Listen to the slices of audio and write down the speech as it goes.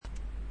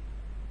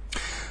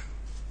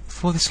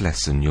For this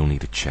lesson you'll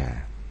need a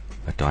chair.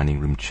 A dining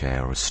room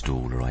chair or a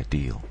stool are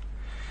ideal.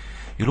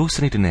 You'll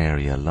also need an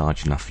area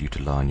large enough for you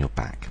to lie on your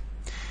back.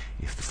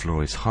 If the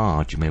floor is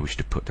hard, you may wish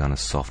to put down a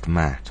soft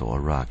mat or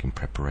a rug in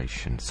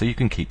preparation, so you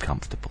can keep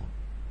comfortable.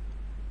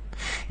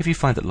 If you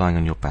find that lying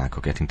on your back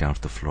or getting down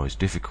to the floor is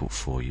difficult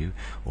for you,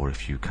 or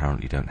if you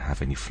currently don't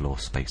have any floor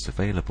space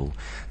available,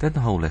 then the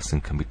whole lesson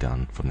can be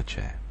done from the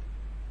chair.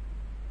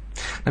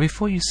 Now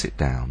before you sit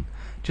down,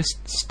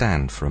 just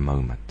stand for a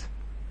moment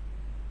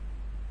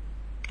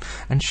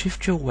and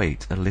shift your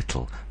weight a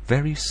little,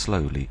 very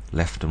slowly,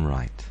 left and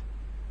right.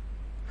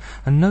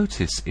 And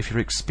notice if your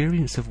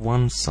experience of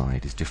one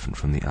side is different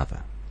from the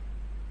other.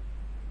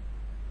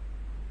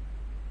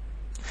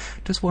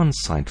 Does one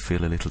side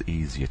feel a little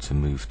easier to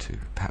move to,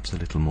 perhaps a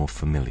little more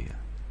familiar?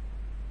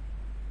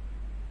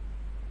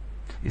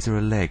 Is there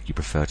a leg you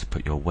prefer to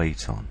put your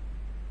weight on?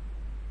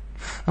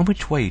 And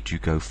which way do you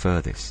go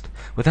furthest,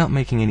 without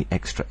making any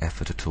extra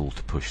effort at all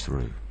to push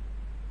through?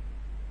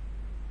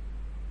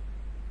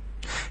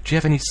 Do you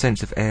have any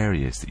sense of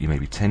areas that you may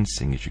be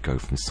tensing as you go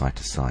from side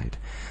to side,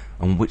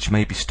 and which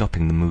may be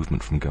stopping the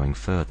movement from going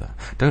further?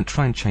 Don't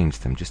try and change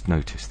them, just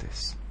notice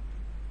this.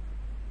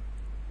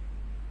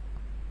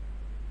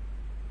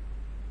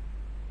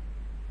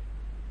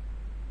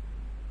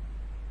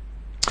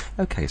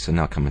 Okay, so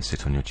now come and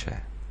sit on your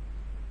chair.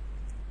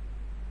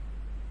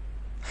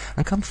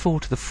 And come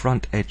forward to the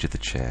front edge of the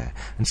chair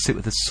and sit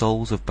with the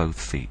soles of both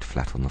feet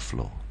flat on the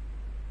floor.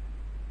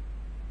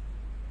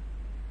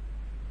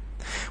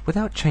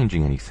 Without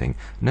changing anything,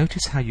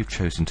 notice how you've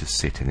chosen to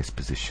sit in this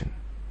position.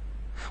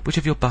 Which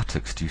of your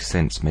buttocks do you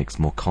sense makes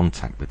more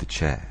contact with the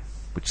chair?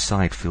 Which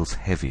side feels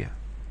heavier?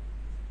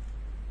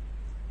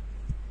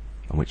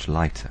 And which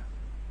lighter?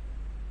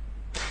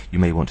 You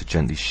may want to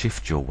gently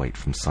shift your weight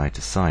from side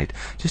to side,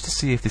 just to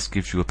see if this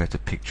gives you a better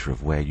picture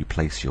of where you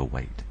place your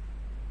weight.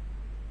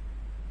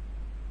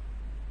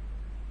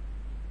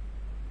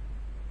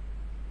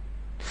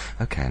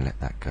 Okay, and let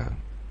that go.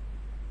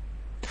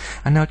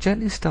 And now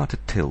gently start to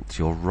tilt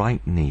your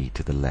right knee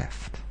to the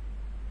left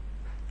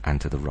and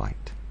to the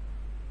right.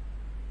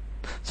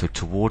 So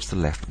towards the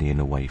left knee and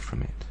away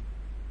from it.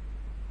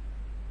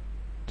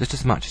 Just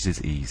as much as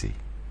is easy.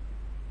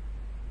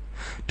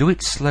 Do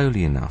it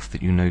slowly enough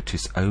that you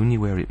notice only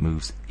where it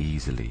moves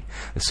easily.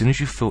 As soon as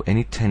you feel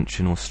any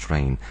tension or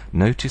strain,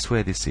 notice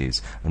where this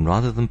is, and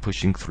rather than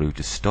pushing through,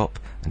 just stop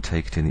and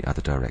take it in the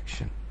other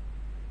direction.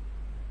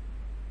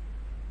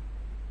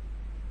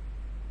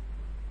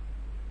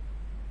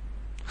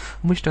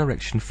 And which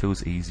direction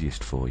feels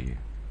easiest for you?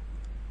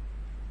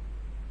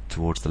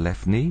 Towards the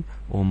left knee,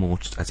 or more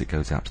as it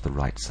goes out to the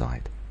right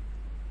side?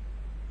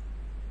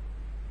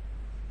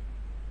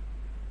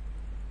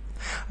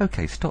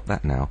 Okay, stop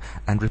that now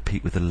and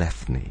repeat with the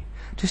left knee.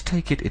 Just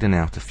take it in and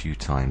out a few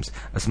times,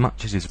 as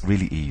much as is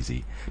really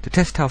easy, to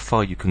test how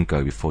far you can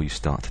go before you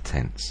start to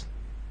tense.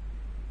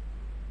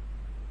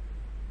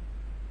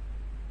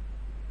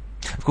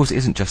 Of course, it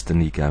isn't just the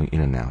knee going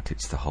in and out,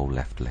 it's the whole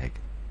left leg.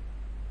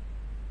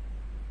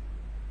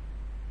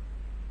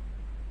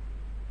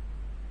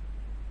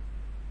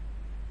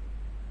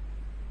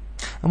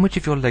 And which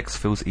of your legs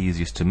feels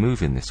easiest to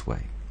move in this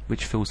way?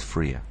 Which feels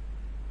freer?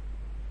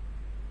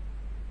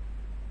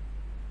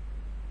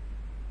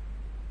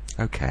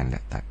 Okay, and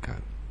let that go.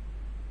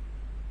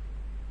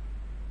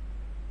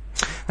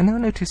 And now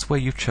notice where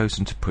you've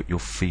chosen to put your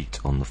feet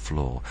on the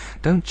floor.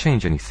 Don't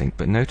change anything,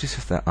 but notice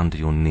if they're under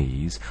your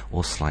knees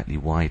or slightly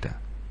wider,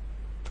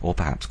 or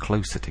perhaps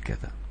closer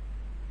together.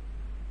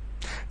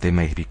 They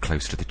may be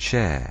close to the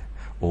chair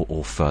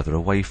or further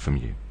away from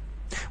you.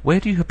 Where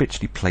do you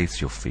habitually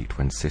place your feet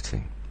when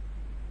sitting?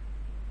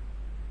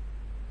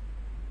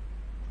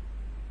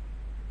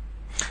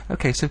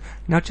 Okay, so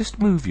now just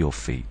move your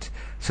feet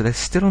so they're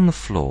still on the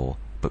floor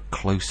but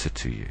closer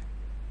to you.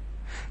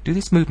 Do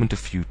this movement a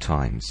few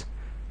times.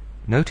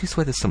 Notice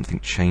whether something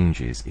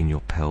changes in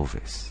your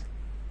pelvis.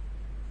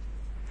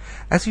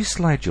 As you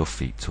slide your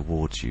feet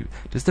towards you,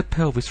 does the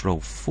pelvis roll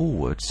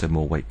forward so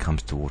more weight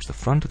comes towards the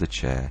front of the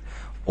chair,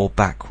 or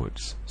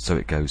backwards so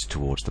it goes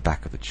towards the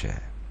back of the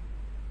chair?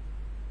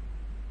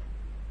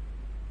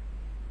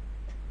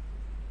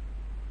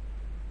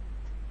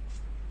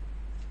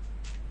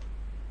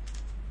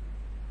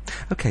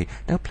 Okay,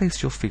 now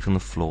place your feet on the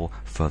floor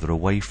further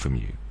away from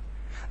you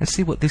and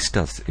see what this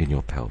does in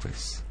your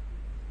pelvis.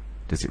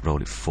 Does it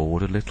roll it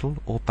forward a little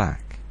or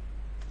back?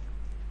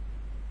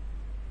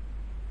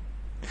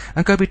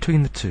 And go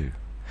between the two.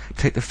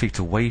 Take the feet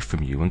away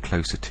from you and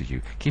closer to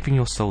you, keeping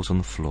your soles on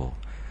the floor.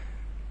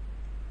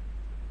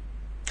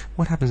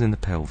 What happens in the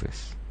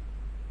pelvis?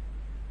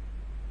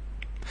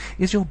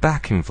 Is your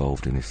back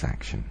involved in this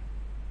action?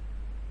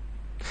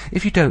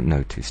 If you don't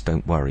notice,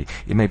 don't worry.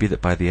 It may be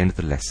that by the end of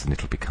the lesson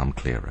it'll become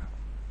clearer.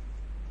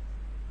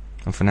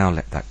 And for now,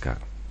 let that go.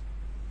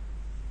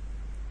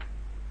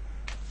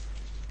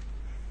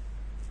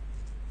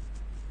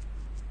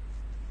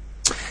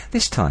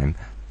 This time,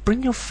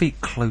 bring your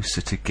feet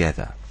closer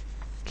together,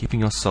 keeping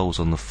your soles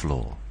on the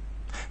floor.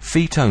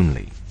 Feet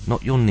only,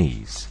 not your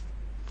knees.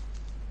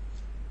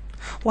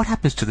 What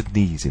happens to the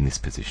knees in this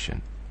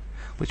position?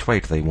 Which way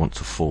do they want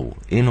to fall,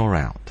 in or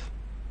out?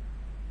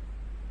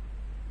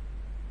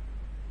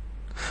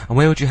 And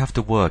where would you have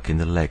to work in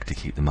the leg to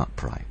keep them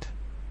upright?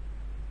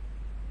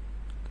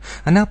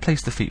 And now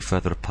place the feet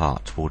further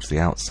apart towards the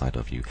outside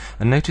of you,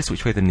 and notice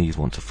which way the knees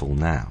want to fall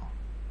now.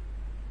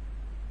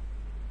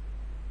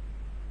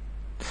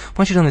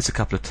 Once you've done this a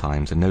couple of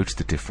times and notice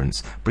the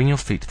difference, bring your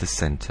feet to the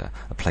centre,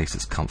 a place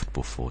that's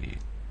comfortable for you.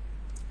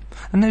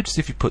 And notice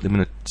if you put them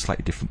in a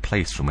slightly different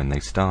place from when they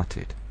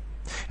started.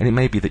 And it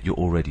may be that you're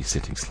already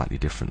sitting slightly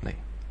differently.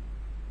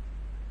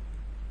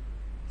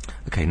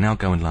 Okay, now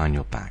go and lie on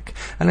your back,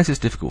 unless it's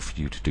difficult for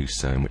you to do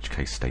so, in which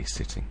case stay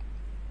sitting.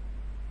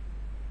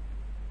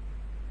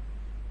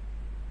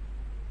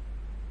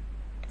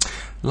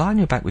 Lie on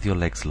your back with your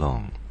legs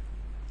long.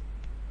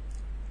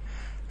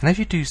 And as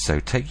you do so,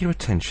 take your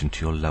attention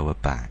to your lower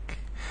back.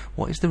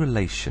 What is the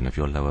relation of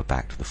your lower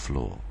back to the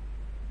floor?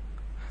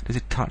 Does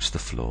it touch the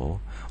floor,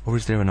 or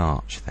is there an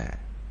arch there?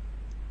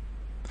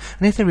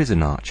 And if there is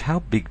an arch, how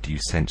big do you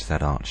sense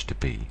that arch to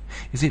be?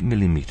 Is it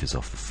millimetres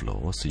off the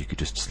floor, so you could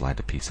just slide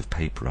a piece of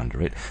paper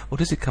under it, or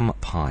does it come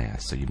up higher,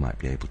 so you might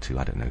be able to,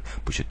 I don't know,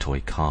 push a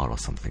toy car or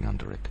something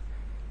under it?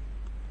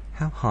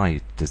 How high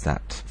does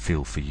that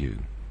feel for you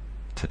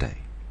today?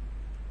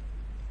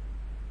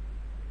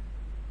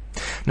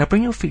 Now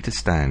bring your feet to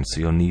stand so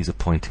your knees are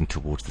pointing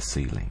towards the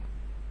ceiling.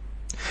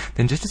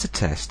 Then, just as a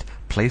test,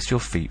 place your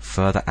feet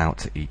further out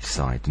to each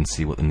side and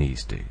see what the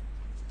knees do,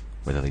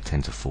 whether they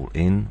tend to fall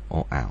in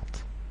or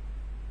out.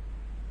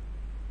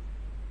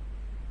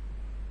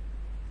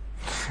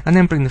 And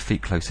then bring the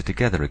feet closer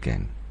together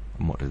again,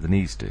 and what do the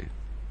knees do?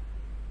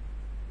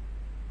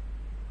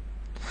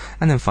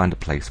 And then find a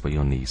place where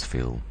your knees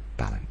feel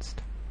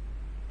balanced.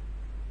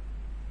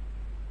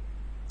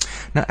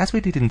 Now, as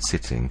we did in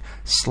sitting,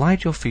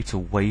 slide your feet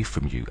away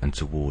from you and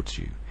towards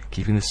you,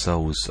 keeping the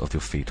soles of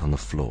your feet on the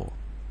floor.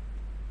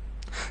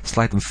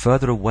 Slide them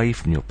further away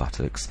from your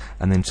buttocks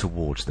and then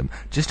towards them,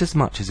 just as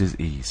much as is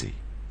easy.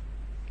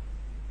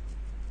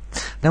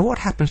 Now, what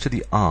happens to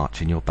the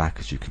arch in your back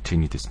as you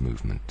continue this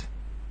movement?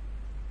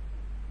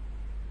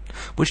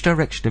 Which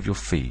direction of your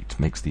feet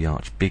makes the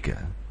arch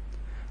bigger,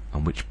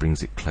 and which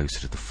brings it closer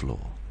to the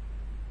floor?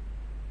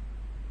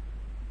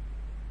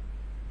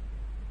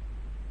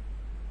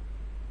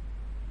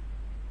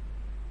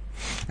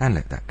 And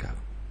let that go,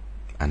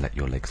 and let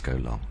your legs go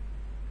long.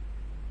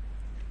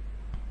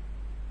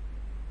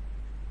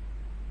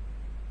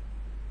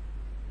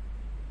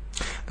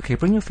 Okay,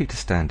 bring your feet to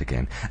stand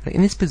again. And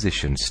in this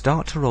position,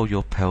 start to roll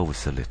your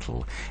pelvis a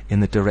little in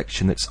the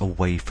direction that's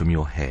away from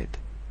your head.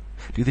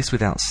 Do this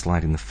without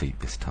sliding the feet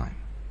this time.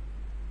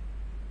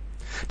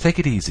 Take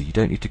it easy, you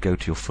don't need to go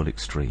to your full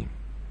extreme.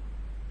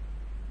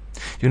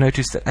 You'll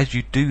notice that as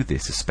you do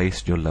this, the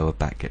space in your lower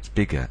back gets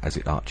bigger as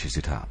it arches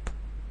it up.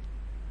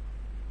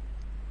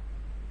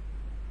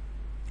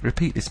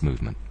 Repeat this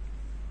movement.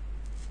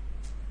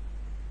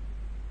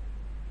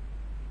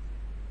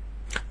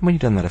 And when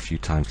you've done that a few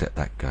times, let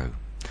that go.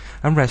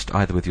 And rest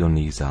either with your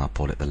knees up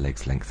or let the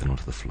legs lengthen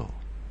onto the floor.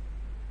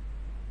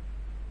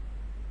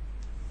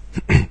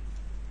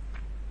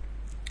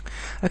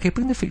 Okay,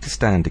 bring the feet to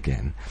stand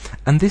again.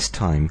 And this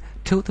time,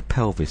 tilt the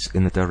pelvis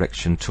in the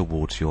direction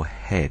towards your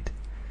head.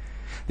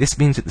 This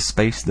means that the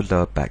space in the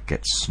lower back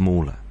gets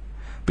smaller,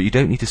 but you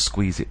don't need to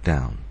squeeze it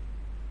down.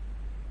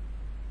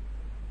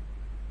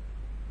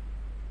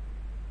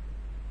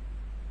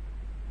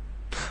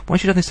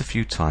 Once you've done this a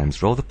few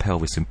times, roll the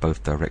pelvis in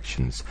both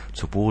directions,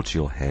 towards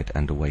your head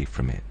and away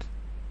from it.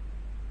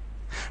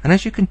 And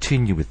as you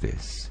continue with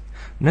this,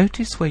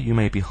 notice where you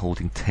may be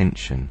holding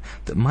tension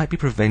that might be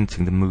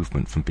preventing the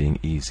movement from being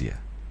easier.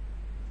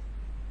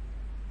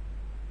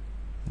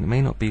 And it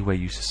may not be where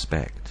you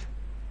suspect.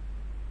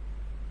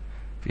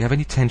 If you have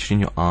any tension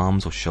in your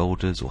arms or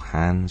shoulders or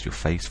hands, your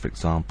face for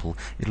example,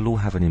 it'll all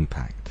have an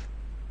impact.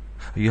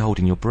 Are you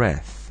holding your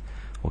breath,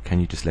 or can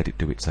you just let it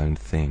do its own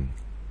thing?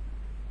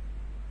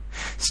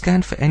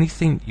 Scan for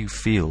anything you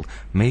feel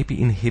may be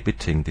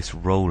inhibiting this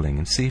rolling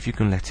and see if you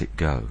can let it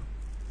go.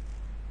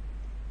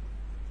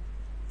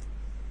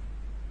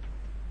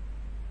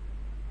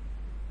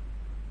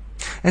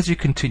 As you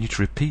continue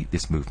to repeat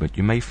this movement,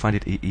 you may find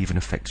it even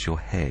affects your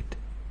head.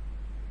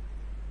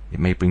 It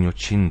may bring your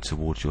chin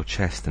towards your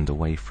chest and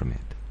away from it.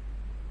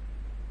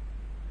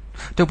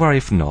 Don't worry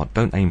if not,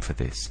 don't aim for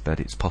this, but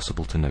it's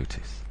possible to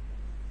notice.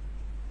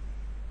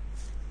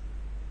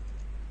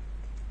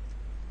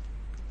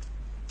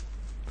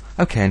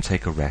 Okay, and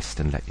take a rest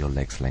and let your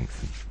legs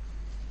lengthen.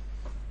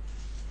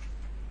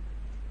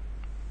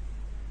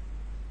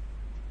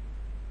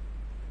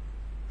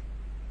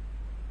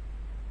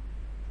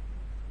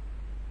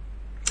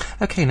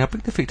 Okay, now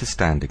bring the feet to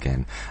stand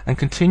again and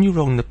continue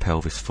rolling the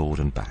pelvis forward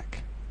and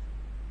back.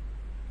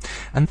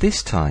 And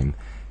this time,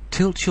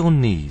 tilt your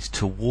knees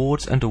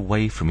towards and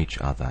away from each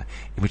other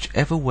in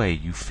whichever way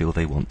you feel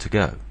they want to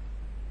go.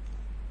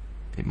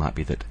 It might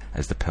be that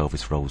as the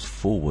pelvis rolls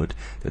forward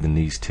that the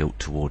knees tilt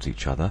towards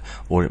each other,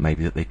 or it may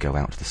be that they go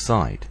out to the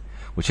side.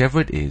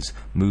 Whichever it is,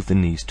 move the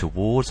knees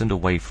towards and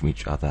away from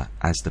each other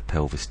as the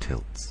pelvis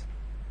tilts.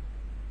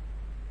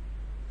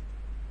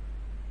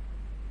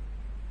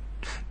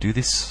 Do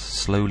this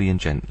slowly and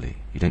gently.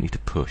 You don't need to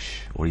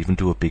push or even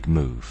do a big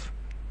move.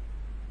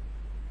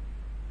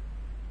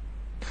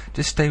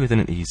 Just stay within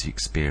an easy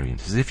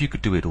experience, as if you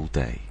could do it all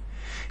day.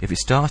 If it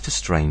starts to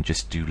strain,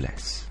 just do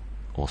less,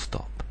 or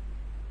stop.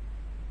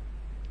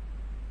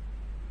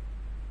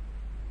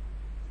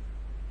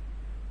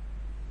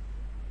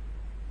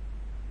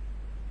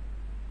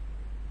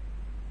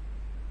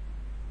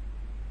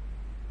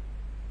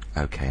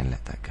 Okay, and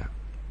let that go.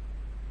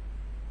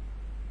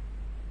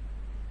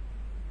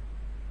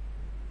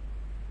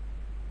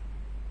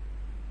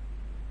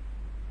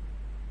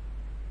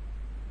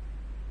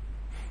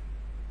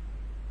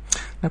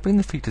 Now bring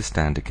the feet to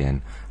stand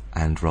again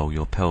and roll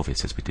your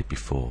pelvis as we did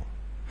before.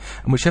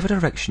 And whichever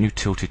direction you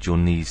tilted your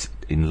knees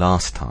in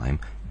last time,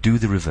 do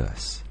the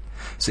reverse.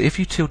 So if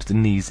you tilted the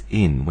knees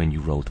in when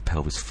you rolled the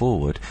pelvis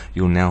forward,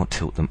 you'll now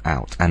tilt them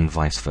out, and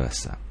vice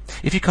versa.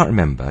 If you can't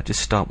remember,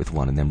 just start with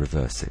one and then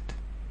reverse it.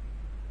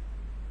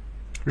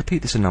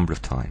 Repeat this a number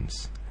of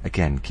times,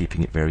 again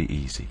keeping it very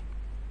easy.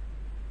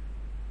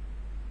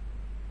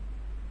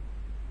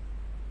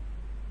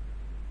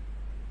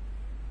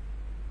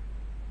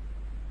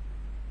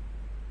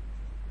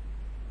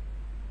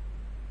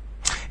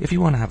 If you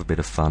want to have a bit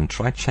of fun,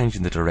 try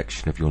changing the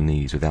direction of your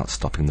knees without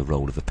stopping the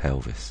roll of the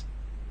pelvis.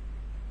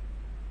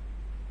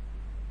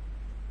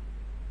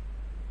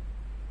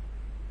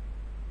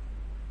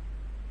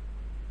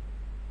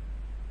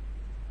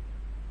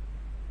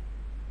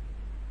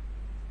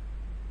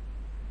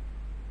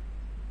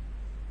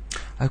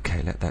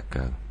 Okay, let that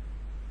go.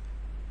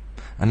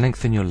 And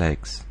lengthen your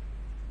legs.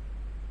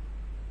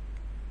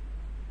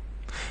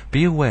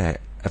 Be aware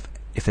of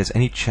if there's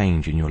any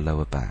change in your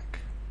lower back,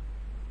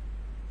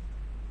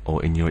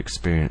 or in your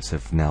experience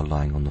of now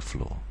lying on the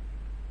floor.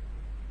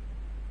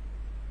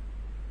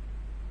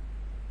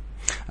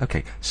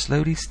 Okay,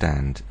 slowly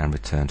stand and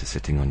return to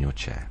sitting on your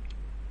chair.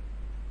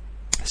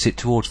 Sit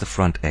towards the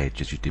front edge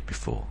as you did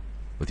before,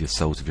 with your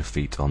soles of your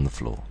feet on the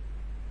floor.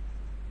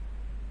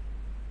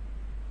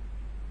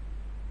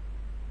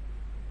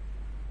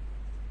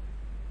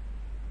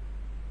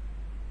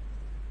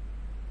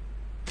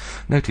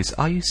 Notice,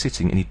 are you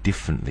sitting any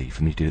differently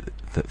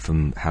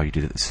from how you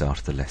did at the start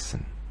of the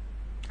lesson?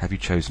 Have you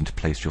chosen to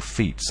place your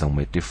feet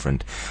somewhere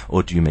different,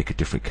 or do you make a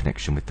different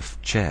connection with the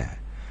chair?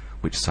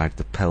 Which side of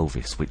the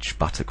pelvis, which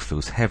buttock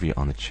feels heavier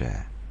on the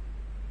chair?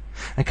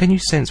 And can you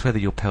sense whether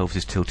your pelvis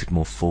is tilted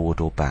more forward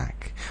or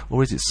back,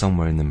 or is it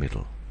somewhere in the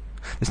middle?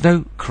 There's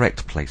no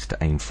correct place to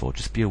aim for,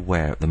 just be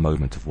aware at the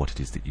moment of what it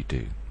is that you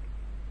do.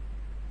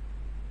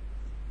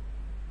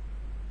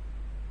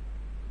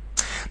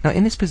 Now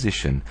in this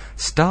position,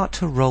 start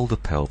to roll the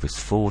pelvis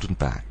forward and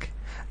back,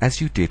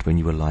 as you did when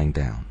you were lying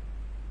down.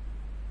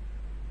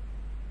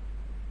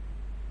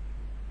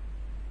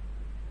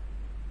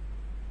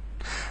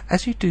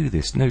 As you do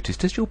this, notice,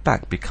 does your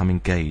back become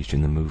engaged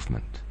in the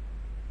movement?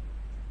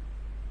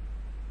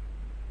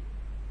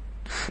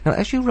 Now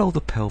as you roll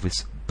the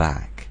pelvis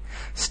back,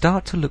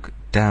 start to look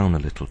down a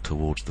little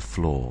towards the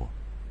floor,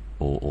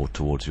 or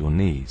towards your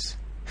knees.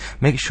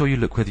 Make sure you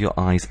look with your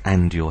eyes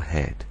and your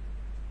head.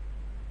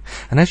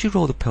 And as you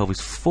roll the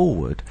pelvis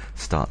forward,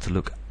 start to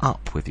look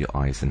up with your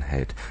eyes and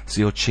head,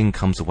 so your chin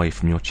comes away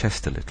from your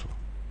chest a little.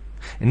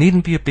 It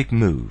needn't be a big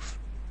move.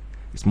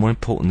 It's more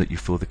important that you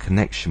feel the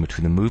connection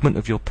between the movement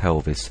of your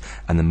pelvis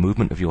and the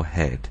movement of your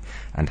head,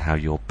 and how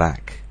your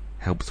back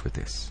helps with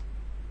this.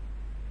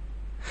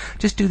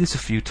 Just do this a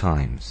few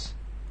times.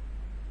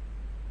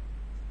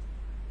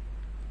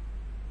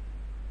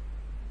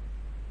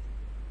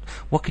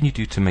 What can you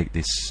do to make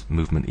this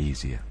movement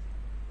easier?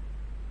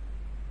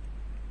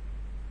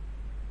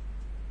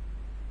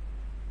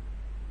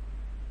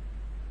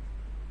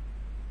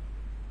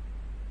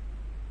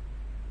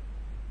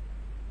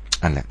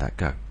 And let that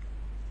go.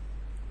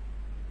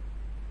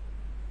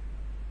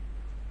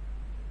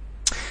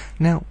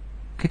 Now,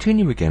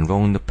 continue again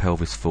rolling the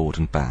pelvis forward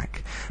and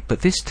back,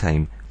 but this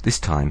time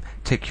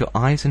take your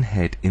eyes and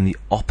head in the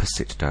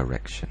opposite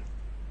direction.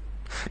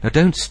 Now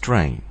don't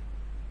strain,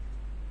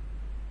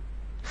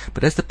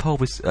 but as the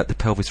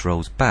pelvis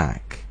rolls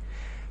back,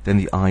 then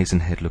the eyes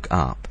and head look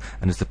up,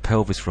 and as the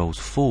pelvis rolls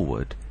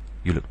forward,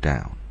 you look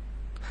down.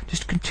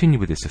 Just continue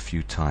with this a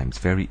few times,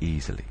 very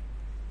easily.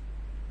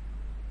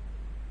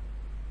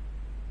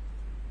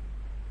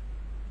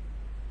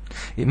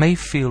 It may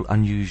feel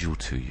unusual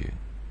to you,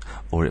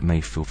 or it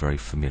may feel very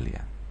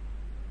familiar.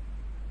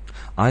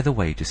 Either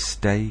way, just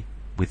stay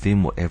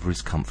within whatever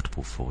is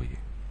comfortable for you.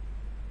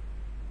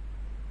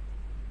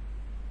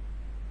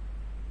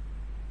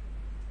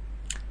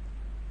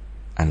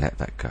 And let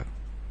that go.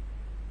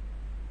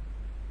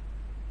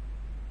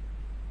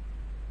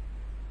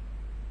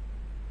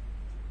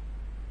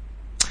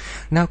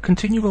 Now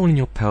continue rolling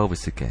your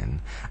pelvis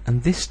again,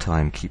 and this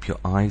time keep your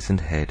eyes and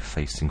head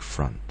facing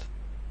front.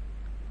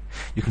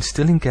 You can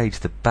still engage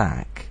the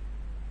back,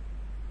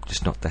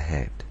 just not the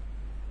head.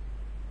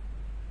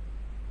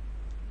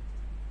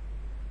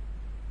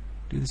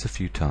 Do this a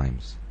few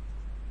times.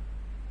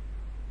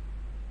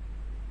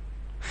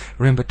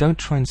 Remember, don't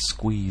try and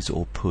squeeze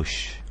or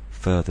push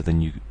further than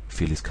you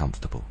feel is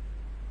comfortable.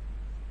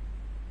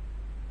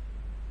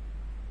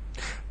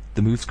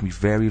 The moves can be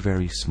very,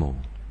 very small.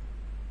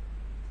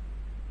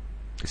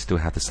 They still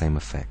have the same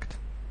effect.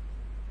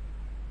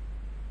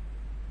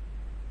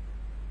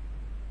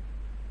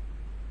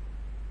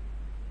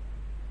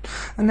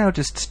 And now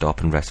just stop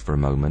and rest for a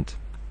moment.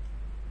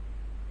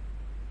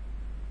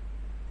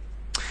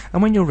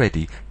 And when you're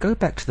ready, go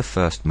back to the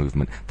first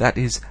movement. That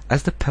is,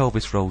 as the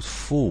pelvis rolls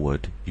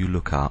forward, you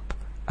look up,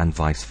 and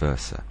vice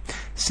versa.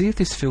 See if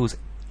this feels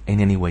in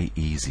any way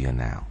easier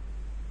now.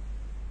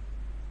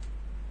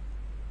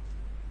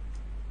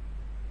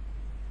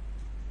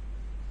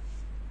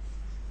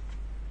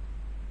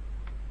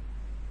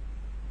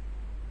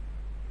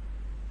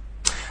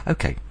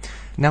 Okay,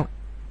 now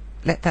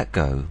let that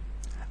go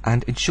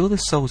and ensure the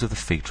soles of the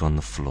feet are on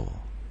the floor.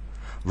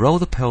 Roll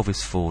the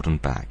pelvis forward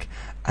and back,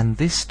 and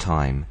this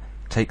time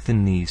take the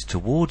knees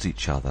towards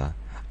each other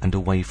and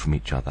away from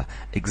each other,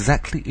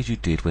 exactly as you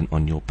did when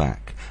on your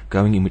back,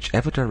 going in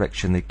whichever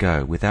direction they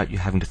go without you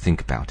having to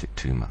think about it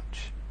too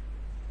much.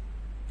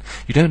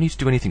 You don't need to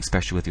do anything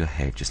special with your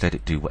head, just let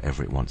it do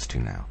whatever it wants to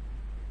now.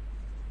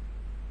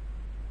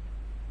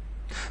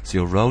 So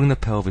you're rolling the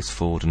pelvis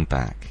forward and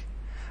back,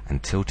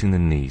 and tilting the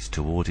knees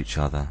towards each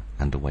other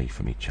and away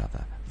from each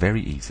other,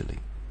 very easily.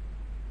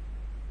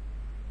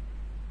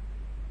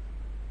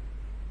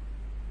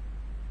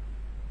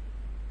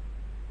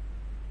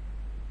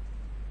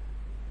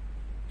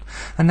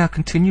 And now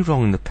continue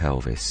rolling the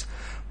pelvis,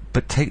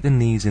 but take the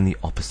knees in the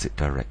opposite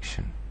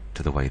direction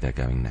to the way they're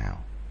going now.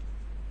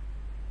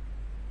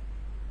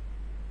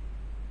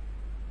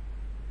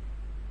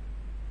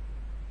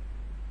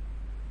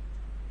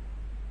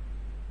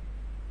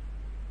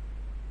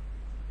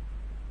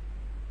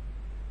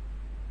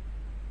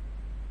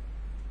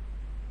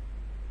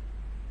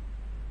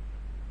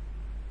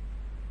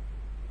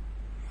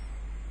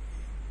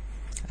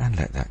 And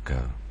let that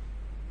go.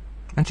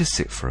 And just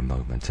sit for a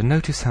moment and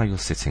notice how you're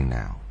sitting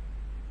now.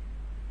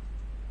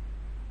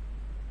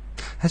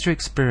 Has your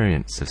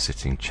experience of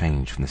sitting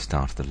changed from the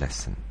start of the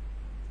lesson?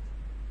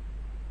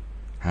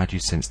 How do you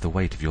sense the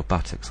weight of your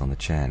buttocks on the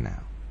chair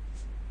now?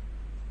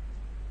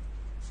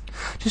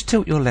 Just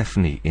tilt your left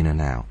knee in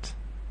and out,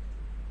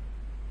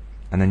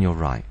 and then your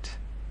right.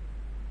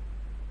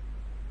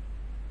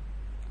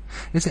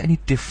 Is there any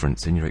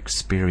difference in your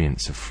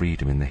experience of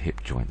freedom in the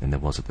hip joint than there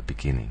was at the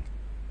beginning?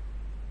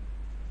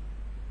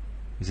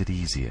 Is it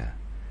easier?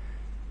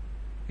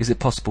 Is it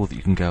possible that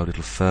you can go a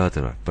little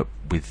further, but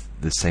with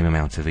the same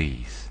amount of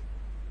ease?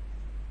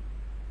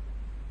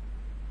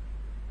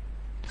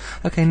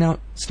 Okay, now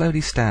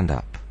slowly stand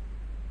up.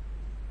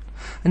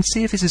 And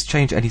see if this has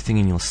changed anything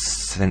in your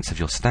sense of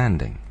your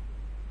standing.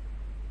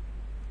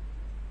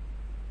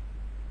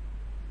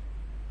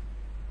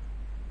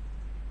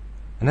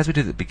 And as we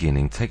did at the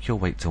beginning, take your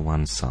weight to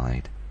one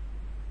side,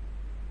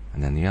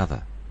 and then the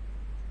other.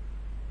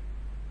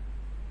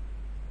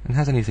 And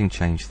has anything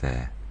changed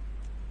there?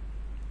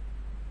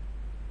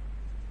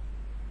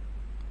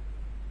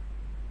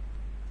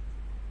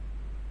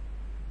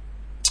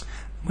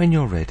 When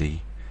you're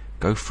ready,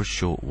 go for a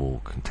short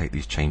walk and take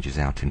these changes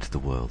out into the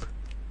world.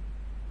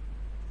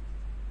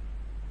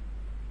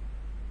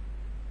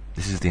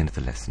 This is the end of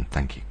the lesson.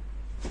 Thank you.